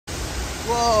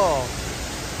Whoa!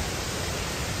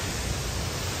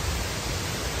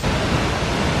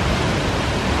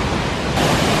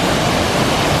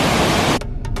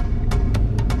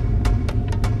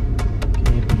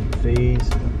 Camping fees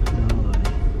apply.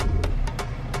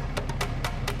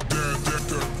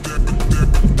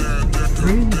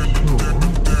 Pretty sure.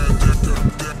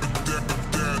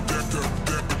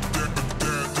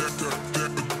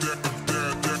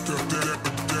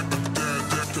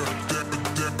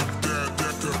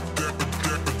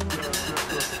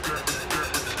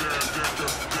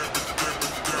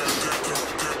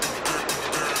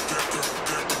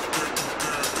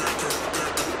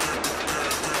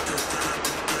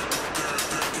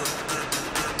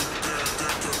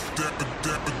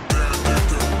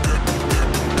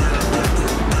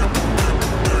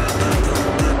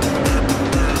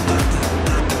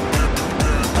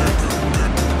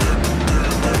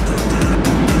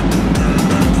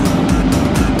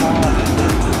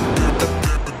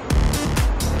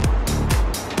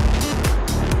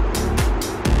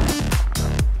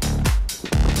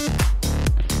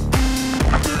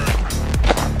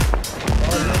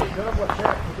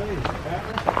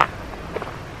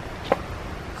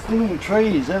 Stinging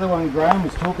trees, they're the one Graham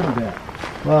was talking about.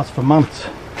 Last for months.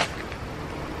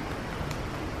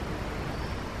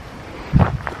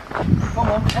 Come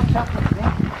on, what's happening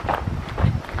there?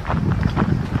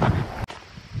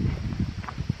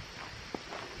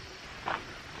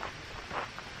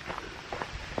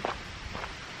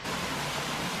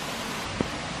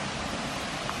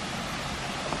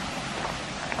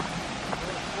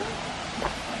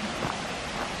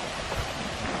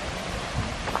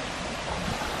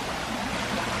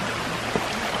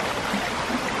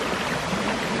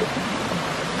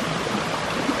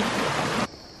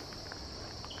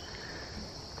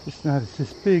 Just noticed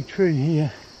this big tree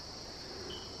here.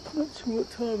 Not sure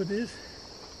what time it is.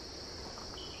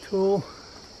 Tall.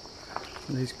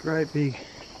 And these great big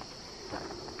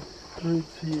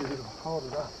roots here that'll hold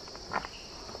it up.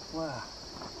 Wow.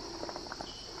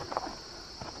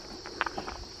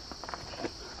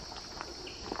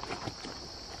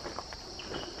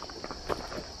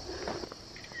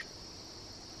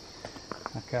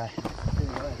 Okay.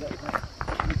 Anyway, that's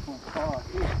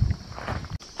 3.5 here.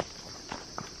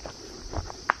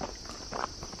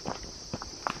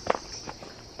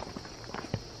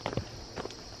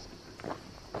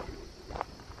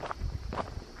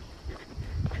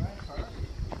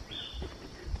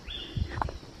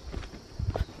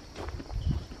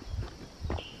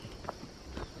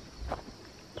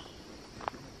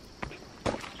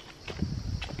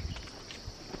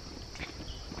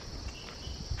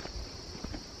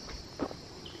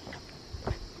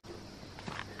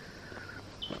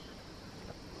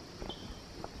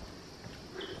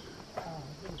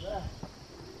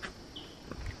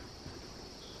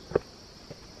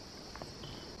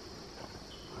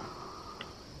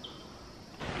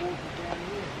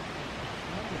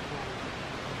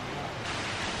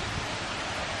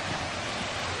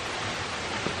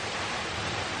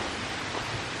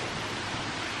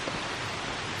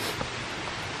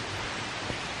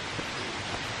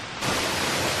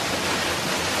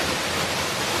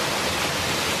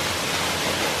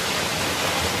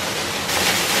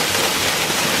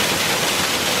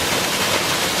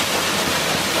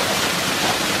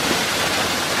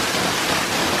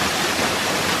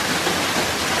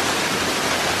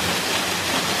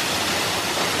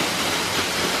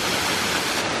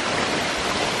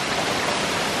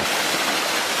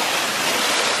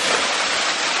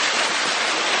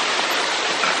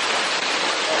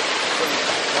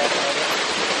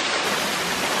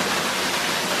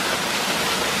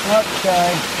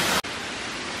 Okay.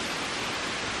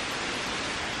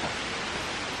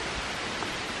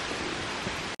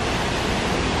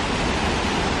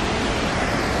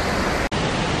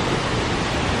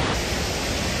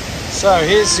 So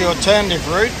here's the alternative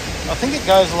route. I think it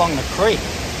goes along the creek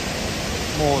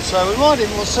more, so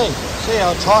we'll see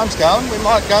how time's going. We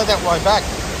might go that way back.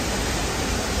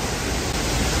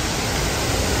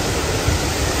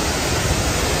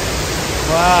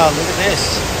 Wow, look at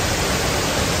this.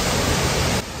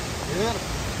 Beautiful.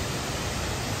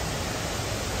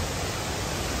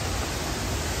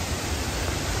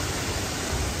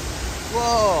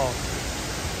 Whoa.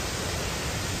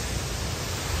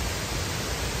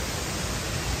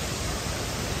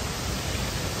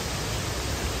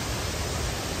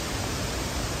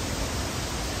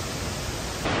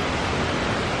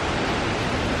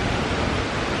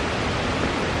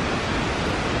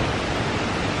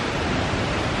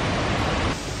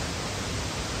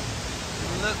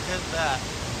 Look at that.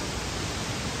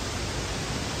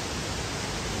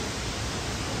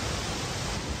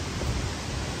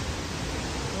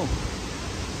 You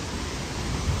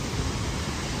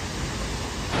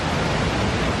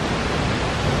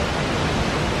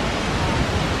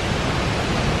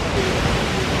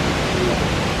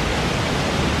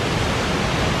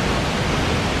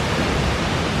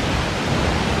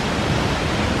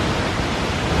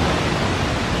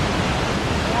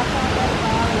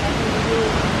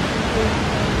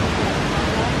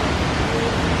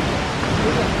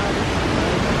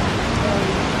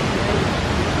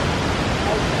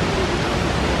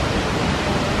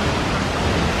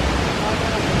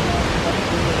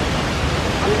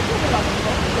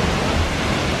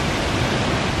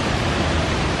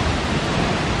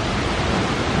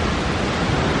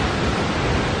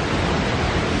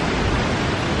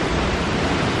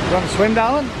want to swim,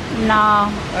 darling?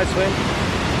 No. No swim.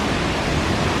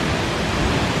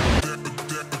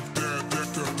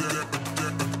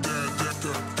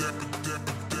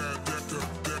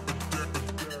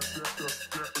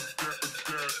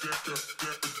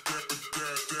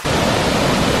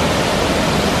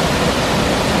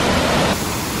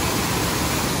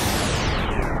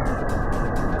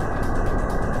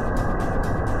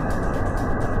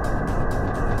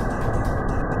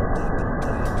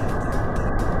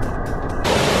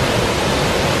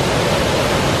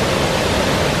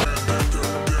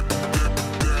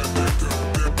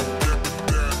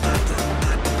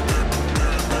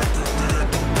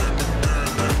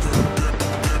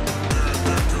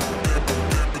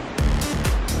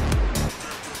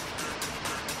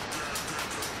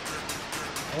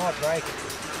 I might break it.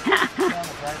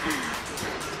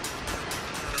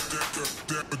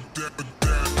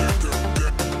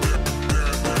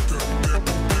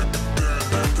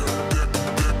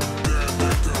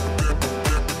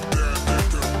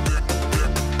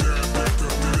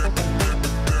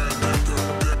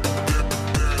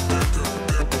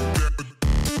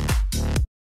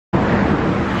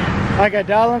 Okay,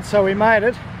 darling, so we made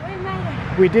it. We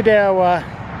made it. We did our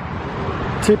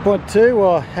 2.2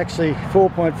 or actually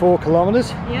 4.4 kilometres.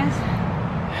 Yes.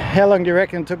 How long do you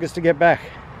reckon it took us to get back?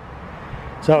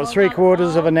 So it was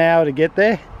 3/4 of an hour to get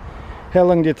there. How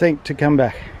long do you think to come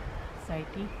back?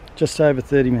 30. Just over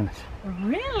 30 minutes.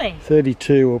 Really?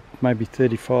 32 or maybe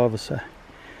 35 or so. So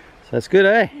that's good,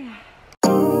 eh?